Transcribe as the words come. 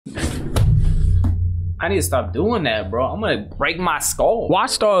I need to stop doing that, bro. I'm gonna break my skull.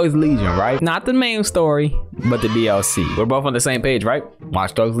 Watch Dogs Legion, right? Not the main story, but the DLC. We're both on the same page, right?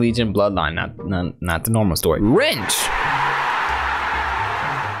 Watch Dogs Legion, Bloodline, not the normal story. Wrench.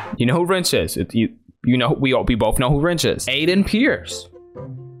 You know who Wrench is? You know, we both know who Wrench is. Aiden Pierce.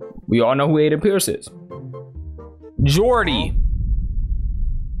 We all know who Aiden Pierce is. Jordy.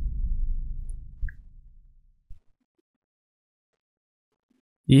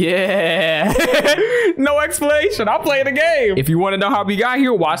 Yeah. No explanation. I'll play the game. If you want to know how we got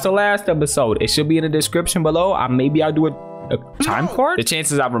here, watch the last episode. It should be in the description below. Maybe I'll do a time card. The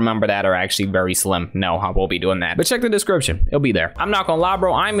chances I remember that are actually very slim. No, I won't be doing that. But check the description. It'll be there. I'm not gonna lie,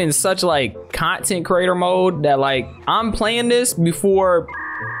 bro. I'm in such like content creator mode that like I'm playing this before.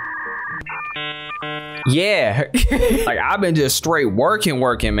 Yeah. Like I've been just straight working,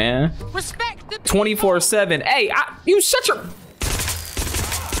 man. 24/7. Hey, you shut your...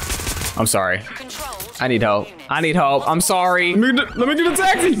 I'm sorry. I need help. I'm sorry. Let me get a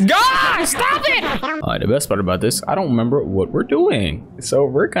taxi. God, stop it! The best part about this, I don't remember what we're doing. So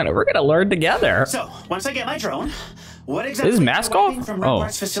we're gonna learn together. So once I get my drone, what exactly is mask off? From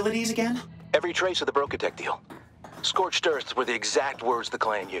Rempart's facilities again? Every trace of the Brokatech deal. Scorched Earth were the exact words the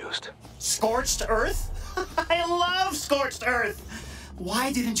clan used. Scorched Earth? I love Scorched Earth.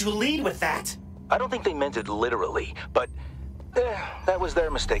 Why didn't you lead with that? I don't think they meant it literally, but that was their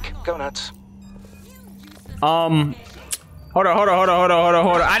mistake. Go nuts. Hold on.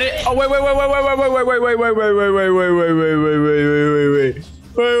 I didn't. Oh,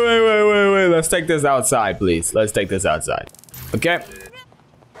 wait. Let's take this outside, please. Let's take this outside. Okay.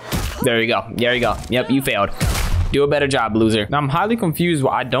 There you go. Yep, you failed. Do a better job, loser. Now, I'm highly confused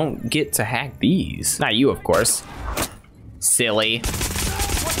why I don't get to hack these. Not you, of course. Silly.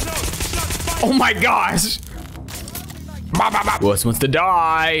 Oh my gosh. Who else wants to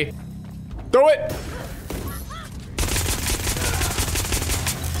die? Throw it.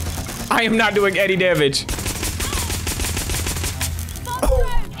 I am not doing any damage.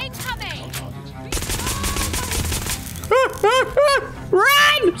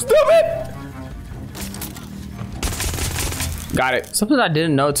 Run! Stupid! Got it. Something I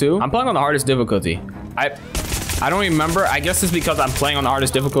didn't know too. I'm playing on the hardest difficulty. I don't remember. I guess it's because I'm playing on the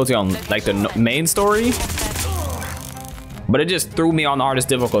hardest difficulty on like the main story. But it just threw me on the hardest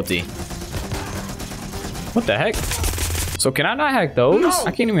difficulty. What the heck? So can I not hack those? No.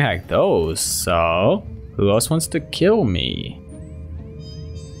 I can't even hack those. So who else wants to kill me?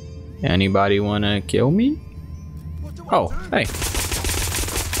 Anybody wanna kill me? Oh, hey.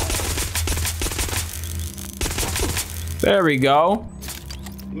 There we go.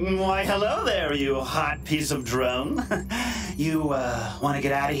 Why, hello there, you hot piece of drone. You want to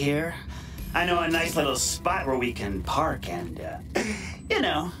get out of here? I know a nice little spot where we can park and, you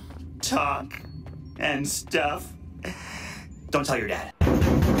know, talk and stuff. Don't tell your dad.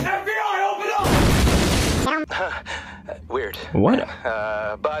 FBI, open up! Weird. What?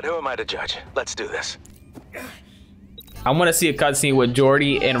 But who am I to judge? Let's do this. I want to see a cutscene with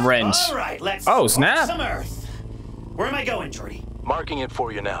Jordy and Wrench. All right, let's snap. some Earth. Where am I going, Jordy? Marking it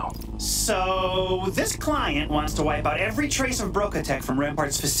for you now. So, this client wants to wipe out every trace of Brokatech from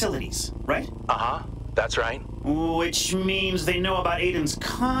Rempart's facilities, right? Uh-huh, that's right. Which means they know about Aiden's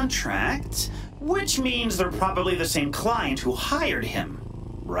contract, which means they're probably the same client who hired him,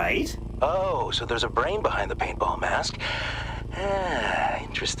 right? Oh, so there's a brain behind the paintball mask.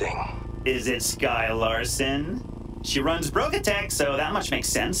 Interesting. Is it Sky Larson? She runs Brokatech, so that much makes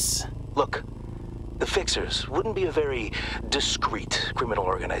sense. Look. The Fixers wouldn't be a very discreet criminal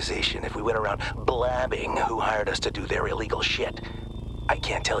organization if we went around blabbing who hired us to do their illegal shit. I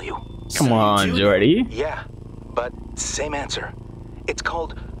can't tell you. Come on, Jordy. Yeah, but same answer. It's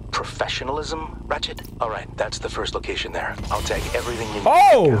called professionalism, Ratchet. All right, that's the first location there. I'll tag everything you need.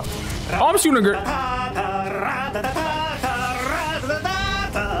 Oh! I'm shooting a girl.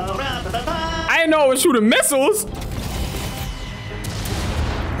 I didn't know I was shooting missiles.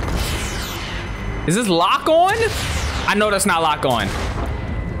 Is this lock on? I know that's not lock on.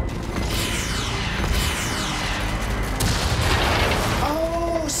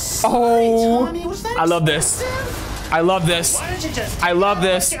 Oh, sorry, Tommy. Was that I love this. I love this. Why don't you just I love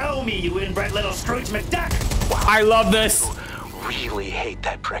this. show me, you inbred little Scrooge McDuck? Wow. I love this. Really hate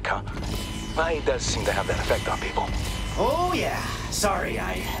that prick, huh? It does seem to have that effect on people. Oh, yeah. Sorry,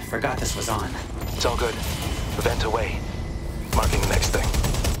 I forgot this was on. It's all good. Vent away. Marking the next thing.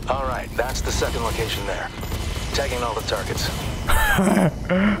 All right, that's the second location there. Tagging all the targets.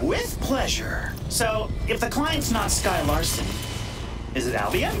 With pleasure. So, if the client's not Sky Larson, is it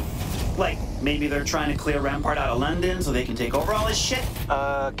Albion? Like, maybe they're trying to clear Rampart out of London so they can take over all this shit?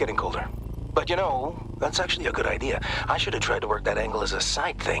 Getting colder. But you know, that's actually a good idea. I should have tried to work that angle as a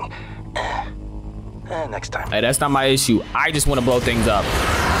side thing. Next time. Hey, that's not my issue. I just want to blow things up.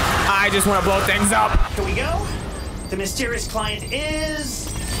 I just want to blow things up. Here we go. The mysterious client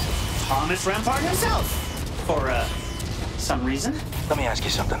is Thomas Rampart himself. For some reason. Let me ask you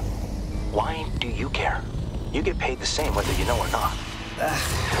something. Why do you care? You get paid the same whether you know or not.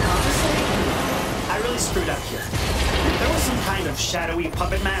 Honestly, I really screwed up here. If there was some kind of shadowy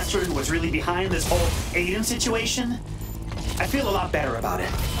puppet master who was really behind this whole Aiden situation, I feel a lot better about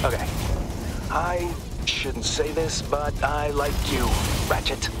it. Okay. I shouldn't say this, but I like you,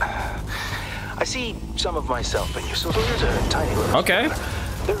 Ratchet. I see some of myself in you, so here's a tiny little... Okay.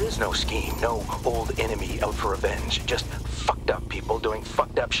 There is no scheme, no old enemy out for revenge. Just fucked up people doing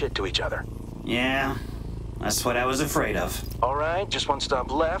fucked up shit to each other. Yeah, that's what I was afraid of. All right, just one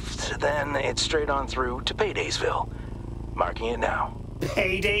stop left, then it's straight on through to Paydaysville. Marking it now.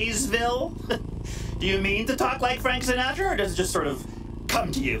 Paydaysville? Do you mean to talk like Frank Sinatra, or does it just sort of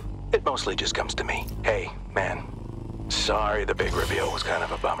come to you? It mostly just comes to me. Hey, man, sorry the big reveal was kind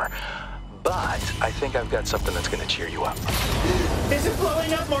of a bummer. But I think I've got something that's gonna cheer you up. Is it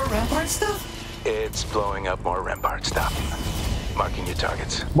blowing up more Rampart stuff? It's blowing up more Rampart stuff. Marking your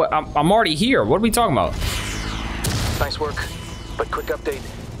targets. What? I'm already here. What are we talking about? Nice work, but quick update.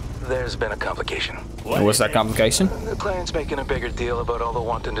 There's been a complication. What's that complication? The client's making a bigger deal about all the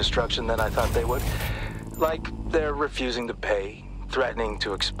wanton destruction than I thought they would. Like, they're refusing to pay, threatening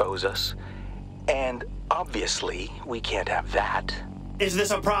to expose us. And obviously, we can't have that. Is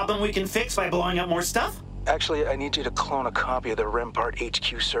this a problem we can fix by blowing up more stuff? Actually, I need you to clone a copy of the Rampart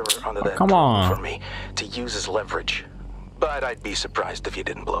HQ server onto that come on. for me to use as leverage. But I'd be surprised if you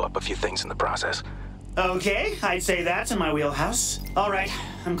didn't blow up a few things in the process. Okay, I'd say that's in my wheelhouse. All right,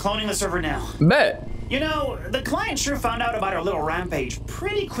 I'm cloning the server now. Bet. You know, the client sure found out about our little rampage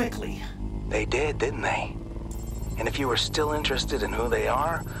pretty quickly. They did, didn't they? And if you were still interested in who they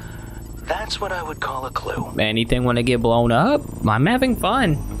are, that's what I would call a clue. Anything want to get blown up? I'm having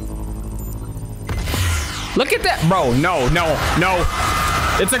fun. Look at that, bro. No.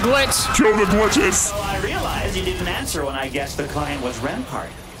 It's a glitch. Kill the glitches. So I realized you didn't answer when I guessed the client was Rampart.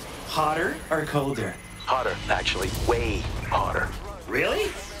 Hotter or colder? Hotter, actually, way hotter.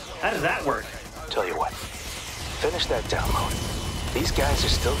 Really? How does that work? Tell you what, finish that download. These guys are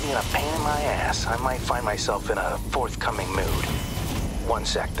still being a pain in my ass. I might find myself in a forthcoming mood. One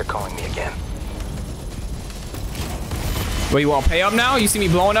sec, they're calling me again. Wait, you want to pay up now? You see me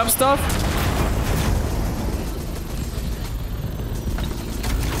blowing up stuff?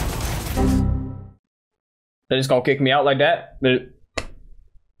 They're just gonna kick me out like that?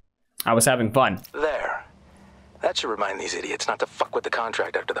 I was having fun. There. That should remind these idiots not to fuck with the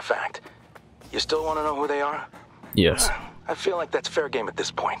contract after the fact. You still want to know who they are? Yes. I feel like that's fair game at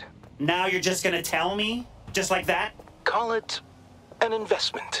this point. Now you're just gonna tell me? Just like that? Call it an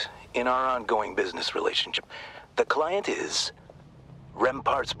investment in our ongoing business relationship. The client is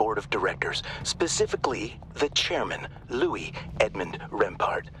Rampart's board of directors, specifically the chairman, Louis Edmund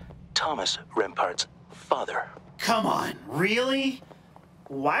Rampart, Thomas Rampart's father. Come on, really?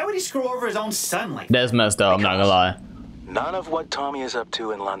 Why would he screw over his own son like that? That's messed up, I'm not gonna lie. None of what Tommy is up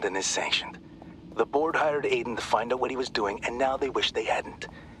to in London is sanctioned. The board hired Aiden to find out what he was doing, and now they wish they hadn't.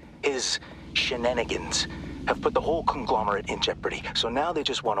 His shenanigans have put the whole conglomerate in jeopardy, so now they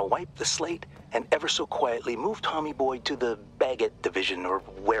just want to wipe the slate and ever so quietly move Tommy Boy to the Baguette division or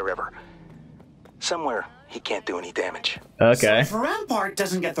wherever. Somewhere he can't do any damage. Okay. So if Rampart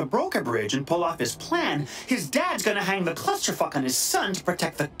doesn't get the broker bridge and pull off his plan, his dad's gonna hang the clusterfuck on his son to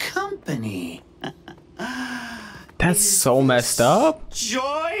protect the company. That's so messed up.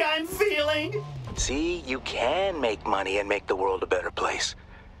 Joy I'm feeling. See, you can make money and make the world a better place.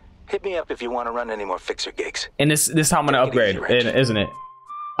 Hit me up if you want to run any more fixer gigs. And this how I'm gonna upgrade, isn't it?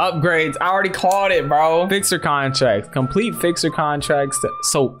 Upgrades. I already called it, bro. Fixer contracts. Complete fixer contracts.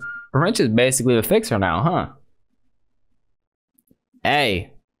 So Wrench is basically a fixer now, huh?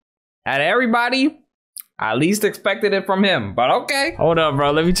 Hey, at everybody, I least expected it from him, but okay. Hold up,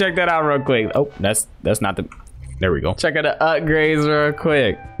 bro. Let me check that out real quick. Oh, that's not the. There we go. Check out the upgrades real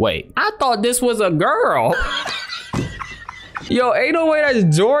quick. Wait, I thought this was a girl. Yo, ain't no way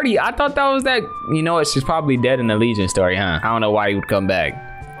that's Jordy. I thought that was that. You know what? She's probably dead in the Legion story, huh? I don't know why he would come back.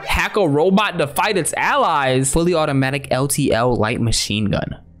 Hack a robot to fight its allies. Fully automatic LTL light machine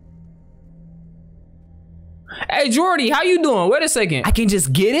gun. Hey, Jordy, how you doing? Wait a second. I can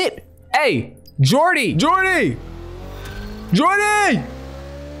just get it? Hey, Jordy. Jordy! Jordy!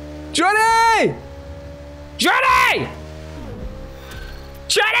 Jordy! Jordy!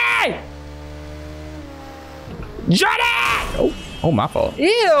 Jordy! Jordy! Oh, Oh, my fault.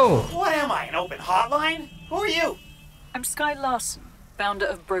 Ew. What am I, an open hotline? Who are you? I'm Sky Larson, founder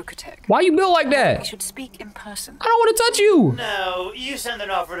of Brokertech. Why you built like We that? should speak in person. I don't want to touch you. No, you send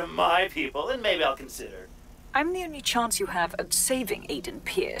an offer to my people, and maybe I'll consider. I'm the only chance you have at saving Aiden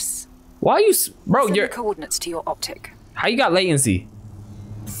Pierce. Why you, bro? Send You're. the coordinates to your optic. How you got latency?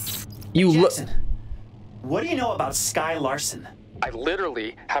 You look. Jackson, what do you know about Sky Larson? I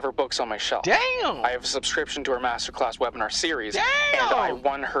literally have her books on my shelf. Damn! I have a subscription to her masterclass webinar series. Damn! And I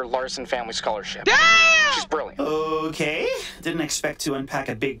won her Larson Family Scholarship. Damn! She's brilliant. Okay, didn't expect to unpack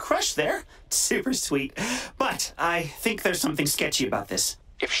a big crush there. Super sweet. But I think there's something sketchy about this.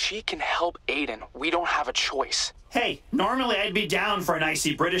 If she can help Aiden, we don't have a choice. Hey, normally I'd be down for an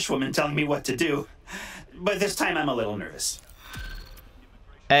icy British woman telling me what to do. But this time I'm a little nervous.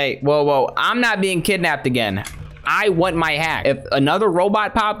 Hey, whoa. I'm not being kidnapped again. I want my hack. If another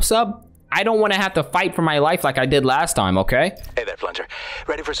robot pops up, I don't want to have to fight for my life like I did last time, okay? Hey there, Plunger.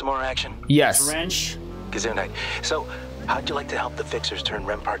 Ready for some more action? Yes. Wrench? Gesundheit. So, how'd you like to help the Fixers turn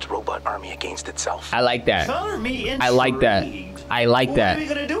Rempart's robot army against itself? I like that. Color me intrigued. I like that. I like What are that. we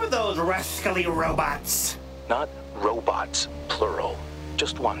gonna do with those rascally robots? Not robots, plural.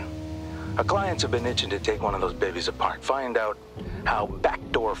 Just one. Our clients have been itching to take one of those babies apart, find out how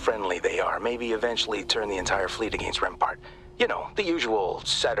backdoor friendly they are, maybe eventually turn the entire fleet against Rempart. You know, the usual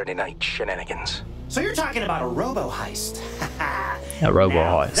Saturday night shenanigans. So you're talking about a robo-heist. A robo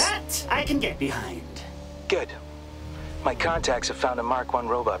Now heist. that I can get behind. Good. My contacts have found a Mark I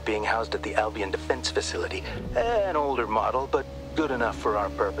robot being housed at the Albion Defense Facility. An older model, but good enough for our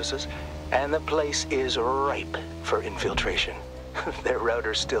purposes. And the place is ripe for infiltration. Their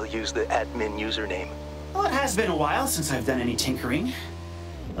routers still use the admin username. Well, it has been a while since I've done any tinkering.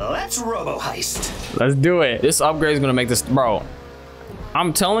 Let's robo-heist. Let's do it. This upgrade is gonna make this, bro.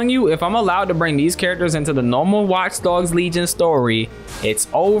 I'm telling you, if I'm allowed to bring these characters into the normal Watch Dogs Legion story, it's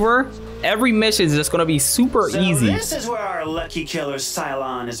over. Every mission is just gonna be super easy. This is where our lucky killer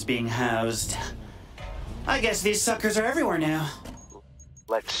Cylon is being housed. I guess these suckers are everywhere now.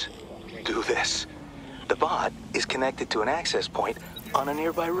 Let's do this. The bot is connected to an access point on a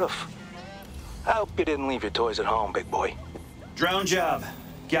nearby roof. I hope you didn't leave your toys at home, big boy. Drone job.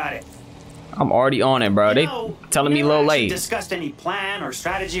 Got it. I'm already on it, bro. They telling me a little late. Discussed any plan or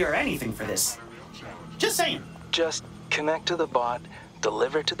strategy or anything for this. Just saying. Just connect to the bot,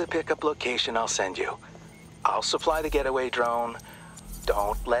 deliver to the pickup location I'll send you. I'll supply the getaway drone.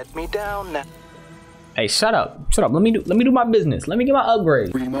 Don't let me down now. Hey, shut up. Shut up. Let me do my business. Let me get my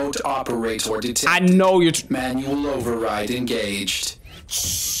upgrade. Remote operator detected. I know you're. Manual override engaged.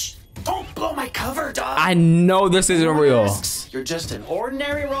 Shh. Don't blow my cover, dog. I know this isn't real. Risks. You're just an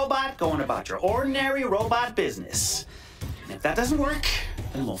ordinary robot going about your ordinary robot business. And if that doesn't work,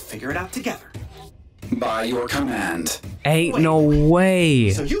 then we'll figure it out together. By your command. Ain't Wait, no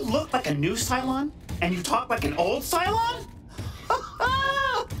way. So you look like a new Cylon, and you talk like an old Cylon?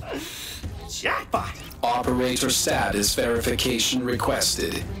 Jackpot! Operator status verification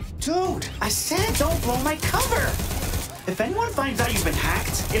requested. Dude, I said don't blow my cover! If anyone finds out you've been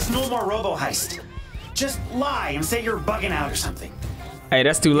hacked, it's no more robo-heist. Just lie and say you're bugging out or something. Hey,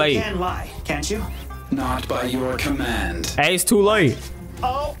 that's too You late. can lie, can't you? Not by your command. Hey, it's too late.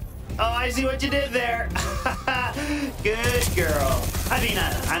 Oh, I see what you did there. Good girl. I mean,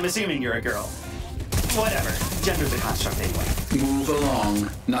 I'm assuming you're a girl. Whatever, gender's a construct anyway. Move along.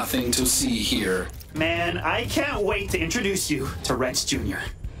 Nothing to see here. Man, I can't wait to introduce you to Wrench Jr.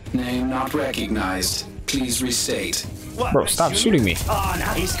 Name not recognized. Please restate. What, Bro, Wrench stop Jr.? shooting me. Oh, no,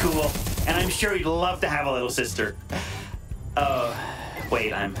 he's cool. And I'm sure he'd love to have a little sister. Oh,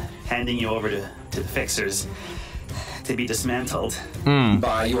 wait, I'm handing you over to the Fixers to be dismantled.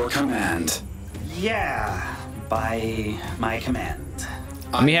 By your command. Yeah, by my command.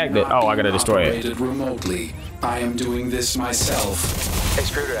 Let me hack it. Oh, I gotta destroy it. Operated remotely. I am doing this myself. Hey,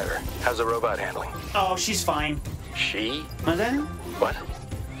 Screwdriver, how's the robot handling? Oh, she's fine. She? Madame, What?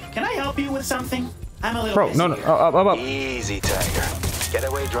 can I help you with something? I'm a little Bro, busy no. here. Up. Easy, Tiger.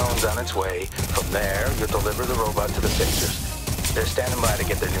 Getaway drone's on its way. From there, you'll deliver the robot to the Fixers. They're standing by to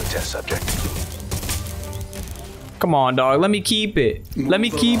get their new test subject. Come on, dog. Let me keep it. Let me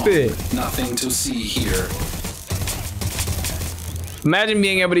Move keep along. it. Nothing to see here. Imagine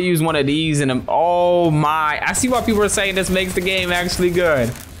being able to use one of these and oh my. I see why people are saying this makes the game actually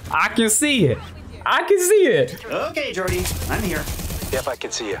good. I can see it. I can see it. Okay, Jordy, I'm here. Yep, I can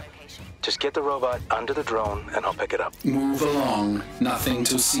see you. Just get the robot under the drone and I'll pick it up. Move along. Nothing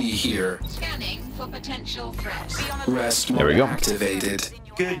to see here. Scanning for potential threats. Rest There we mode go. activated.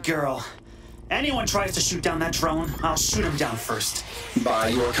 Good girl. Anyone tries to shoot down that drone, I'll shoot him down first. By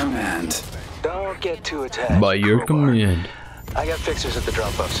your command. Don't get too attached. By your Crowbar. command. I got fixers at the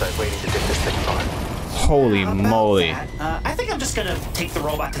drop-off site waiting to dig this thing apart. Holy moly. I think I'm just gonna take the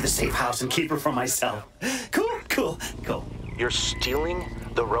robot to the safe house and keep her for myself. Cool. You're stealing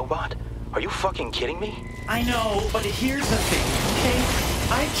the robot? Are you fucking kidding me? I know, but here's the thing,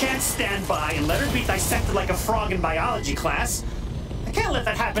 okay? I can't stand by and let her be dissected like a frog in biology class. I can't let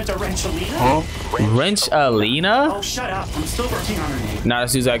that happen to Wrenchalina. Huh? Wrenchalina? Oh, shut up. I'm still working on her name. Nah,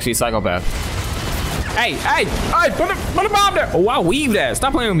 this dude's actually a psychopath. Hey, put the bomb there. Oh, I weaved that.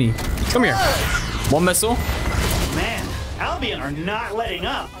 Stop playing with me. Come here. One missile. Man, Albion are not letting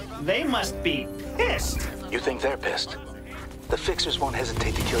up. They must be pissed. You think they're pissed? The fixers won't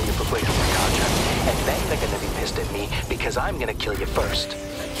hesitate to kill you for breaking their contract. And then they're gonna be pissed at me because I'm gonna kill you first.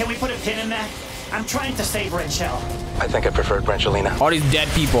 Can we put a pin in that? I'm trying to save Wrenchel. I think I preferred Wrenchalina. All these dead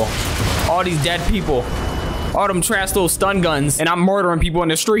people. All these dead people. All them trash little stun guns. And I'm murdering people in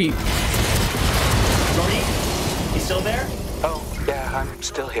the street. Brody, you still there? Oh, yeah, I'm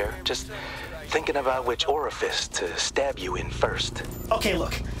still here. Just thinking about which orifice to stab you in first. Okay,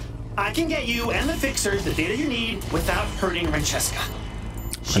 look. I can get you and the fixers the data you need without hurting Francesca.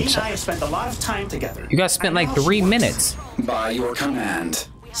 She and I have spent a lot of time together. You guys spent like 3 minutes. By your command.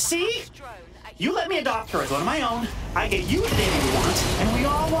 See? You let me adopt her as one of my own, I get you the data you want, and we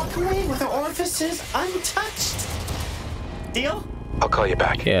all walk away with our orifices untouched. Deal? I'll call you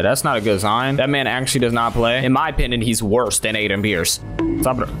back. Yeah, that's not a good sign. That man actually does not play. In my opinion, he's worse than Aiden Pierce.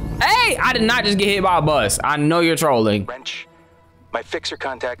 Stop it. Hey, I did not just get hit by a bus. I know you're trolling. Wrench, my fixer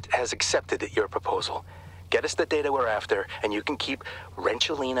contact has accepted your proposal. Get us the data we're after, and you can keep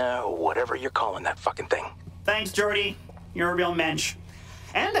Wrenchalina or whatever you're calling that fucking thing. Thanks, Jordy. You're a real mensch.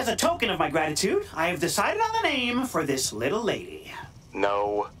 And as a token of my gratitude, I have decided on the name for this little lady.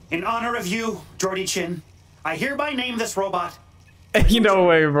 No. In honor of you, Jordy Chin, I hereby name this robot. You know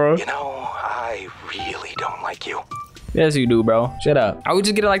way, bro. You know, I really don't like you. Yes, you do, bro. Shut up. I would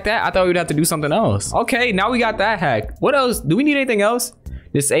just get it like that. I thought we'd have to do something else. Okay, now we got that hacked. What else? Do we need anything else?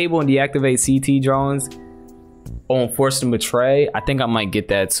 Disable and deactivate CT drones. Oh, force and betray. I think I might get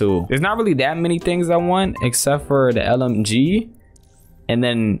that too. There's not really that many things I want except for the LMG. And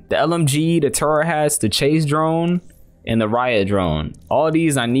then the LMG, the Turret Hats, the Chase Drone, and the Riot Drone. All of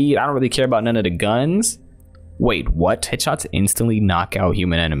these I need. I don't really care about none of the guns. Wait, what? Headshots instantly knock out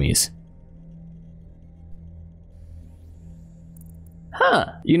human enemies. Huh.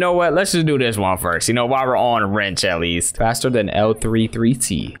 You know what? Let's just do this one first. You know, while we're on Wrench at least. Faster than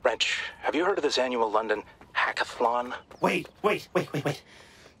L33T. Wrench, have you heard of this annual London hackathon? Wait.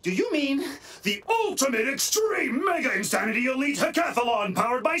 Do you mean the ultimate extreme mega insanity elite hackathon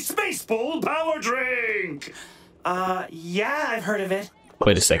powered by Space Bull Power Drink? Yeah, I've heard of it.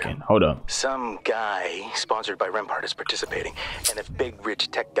 Wait a second. Hold up. Some guy sponsored by Rempart is participating, and if big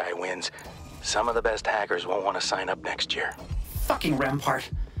rich tech guy wins, some of the best hackers won't want to sign up next year. Fucking Rempart.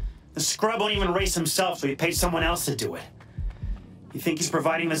 The scrub won't even race himself, so he paid someone else to do it. You think he's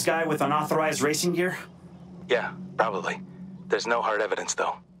providing this guy with unauthorized racing gear? Yeah, probably. There's no hard evidence,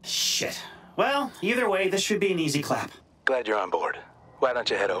 though. Shit. Well, either way, this should be an easy clap. Glad you're on board. Why don't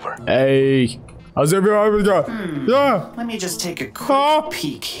you head over? Hey. How's everybody going? Yeah. Let me just take a quick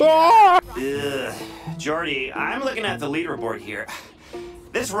peek here. Ugh. Jordy, I'm looking at the leaderboard here.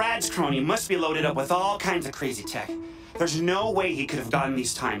 This Rad's crony must be loaded up with all kinds of crazy tech. There's no way he could have gotten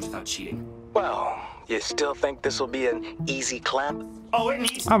these times without cheating. Well, you still think this will be an easy clap? Oh, it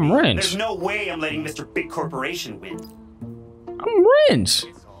needs to I'm be. Wrench. There's no way I'm letting Mr. Big Corporation win. I'm Wrench.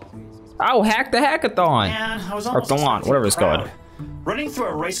 I'll hack the hackathon. Man, I was Or almost Thon, whatever it's called. Running through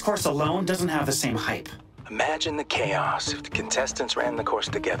a race course alone doesn't have the same hype. Imagine the chaos if the contestants ran the course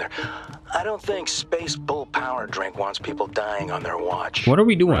together. I don't think Space Bull Power Drink wants people dying on their watch. What are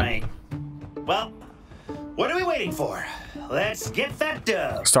we doing? Right. Well, what are we waiting for? Let's get that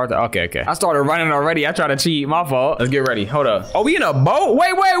done. Start the, okay. I started running already. I tried to cheat, my fault. Let's get ready, hold up. Oh, we in a boat?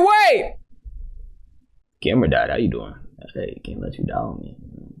 Wait. Camera died, how you doing? Hey, can't let you die on me.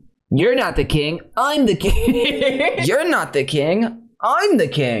 You're not the king, I'm the king. You're not the king, I'm the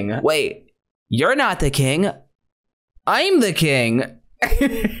king. Wait, you're not the king, I'm the king.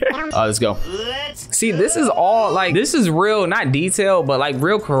 Let's go. See, this is all like, this is real, not detailed, but like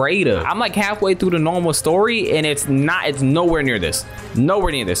real creative. I'm like halfway through the normal story and it's nowhere near this.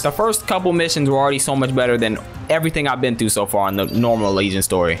 Nowhere near this. The first couple missions were already so much better than everything I've been through so far in the normal Legion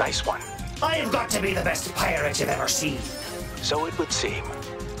story. Nice one. I have got to be the best pirate you've ever seen. So it would seem.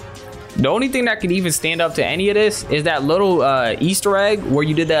 The only thing that could even stand up to any of this is that little Easter egg where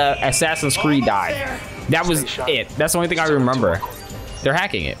you did the Assassin's Creed dive. That was it. That's the only thing I remember. They're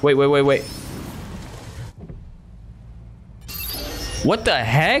hacking it. Wait. What the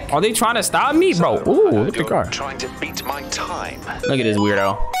heck? Are they trying to stop me, bro? Ooh, look at the car. Trying to beat my time. Look at this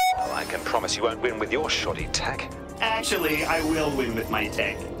weirdo. Well, I can promise you won't win with your shoddy tech. Actually, I will win with my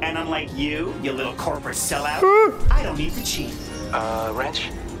tech. And unlike you little corporate sellout, I don't need to cheat. Wrench,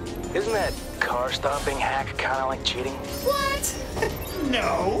 isn't that car stopping hack kind of like cheating? What?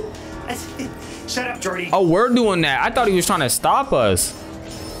 No. Shut up, Jordy. Oh, we're doing that. I thought he was trying to stop us.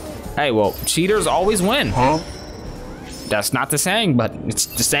 Hey, well, cheaters always win. Huh? That's not the saying, but it's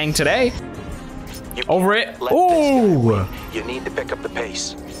the saying today. Over it. Ooh. You need to pick up the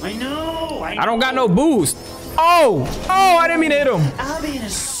pace. I know. I don't got no boost. Oh, I didn't mean to hit him. Albion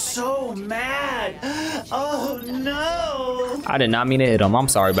is so mad. Oh, no. I did not mean to hit him. I'm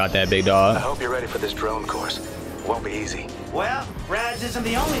sorry about that, big I dog. hope you're ready for this drone course. It won't be easy. Well, Raz isn't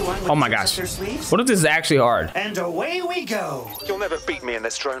the only one with Oh my tricks gosh. up their sleeves. What if this is actually hard? And away we go. You'll never beat me in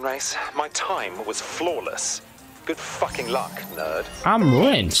this drone race. My time was flawless. Good fucking luck, nerd. I'm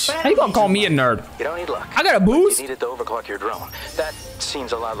Wrench. How you gonna call me a nerd? You don't need luck. I got a boost. You needed to overclock your drone. That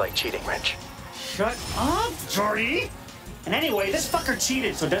seems a lot like cheating, Wrench. Shut up, Jordy. And anyway, this fucker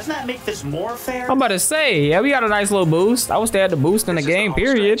cheated, so doesn't that make this more fair? I'm about to say, yeah, we got a nice little boost. I wish they had the boost in the This is game, home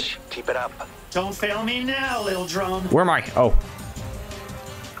period. stretch. Keep it up. Don't fail me now, little drone. Where am I? Oh.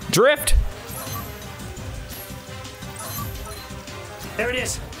 Drift. There it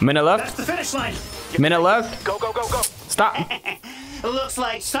is. Minute That's left. the finish line. Minute left. Go, go, go, go. Stop. Looks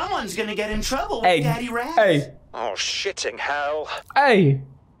like someone's gonna get in trouble with Hey. Daddy Raz. Hey. Oh, shitting hell. Hey.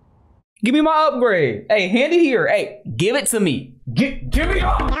 Give me my upgrade. Hey, hand it here. Hey, give it to me. Give me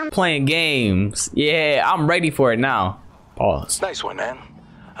up. Playing games. Yeah, I'm ready for it now. Pause. Nice one, man.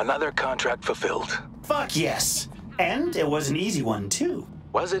 Another contract fulfilled. Fuck yes. And it was an easy one, too.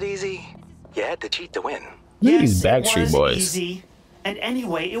 Was it easy? You had to cheat to win. Look at Yes, these it Backstreet was Boys. easy. And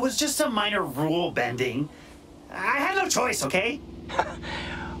anyway, it was just a minor rule bending. I had no choice, okay?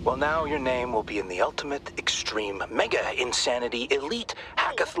 Well, now your name will be in the Ultimate Extreme Mega Insanity Elite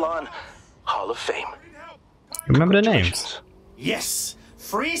Hackathon Hall of Fame. Remember the names. Congratulations. Yes.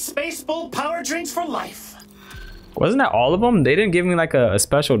 Free Space Bowl power drinks for life. Wasn't that all of them? They didn't give me like a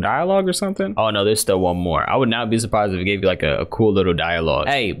special dialogue or something? Oh no, there's still one more. I would not be surprised if it gave you like a cool little dialogue.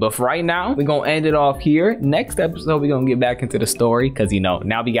 Hey, but for right now, we're gonna end it off here. Next episode, we're gonna get back into the story because, you know,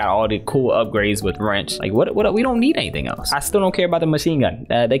 now we got all the cool upgrades with Wrench. Like, what we don't need anything else. I still don't care about the machine gun.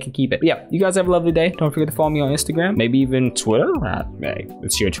 They can keep it. But yeah, you guys have a lovely day. Don't forget to follow me on Instagram, maybe even Twitter. Hey,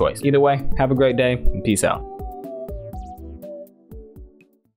 it's your choice. Either way, have a great day and peace out.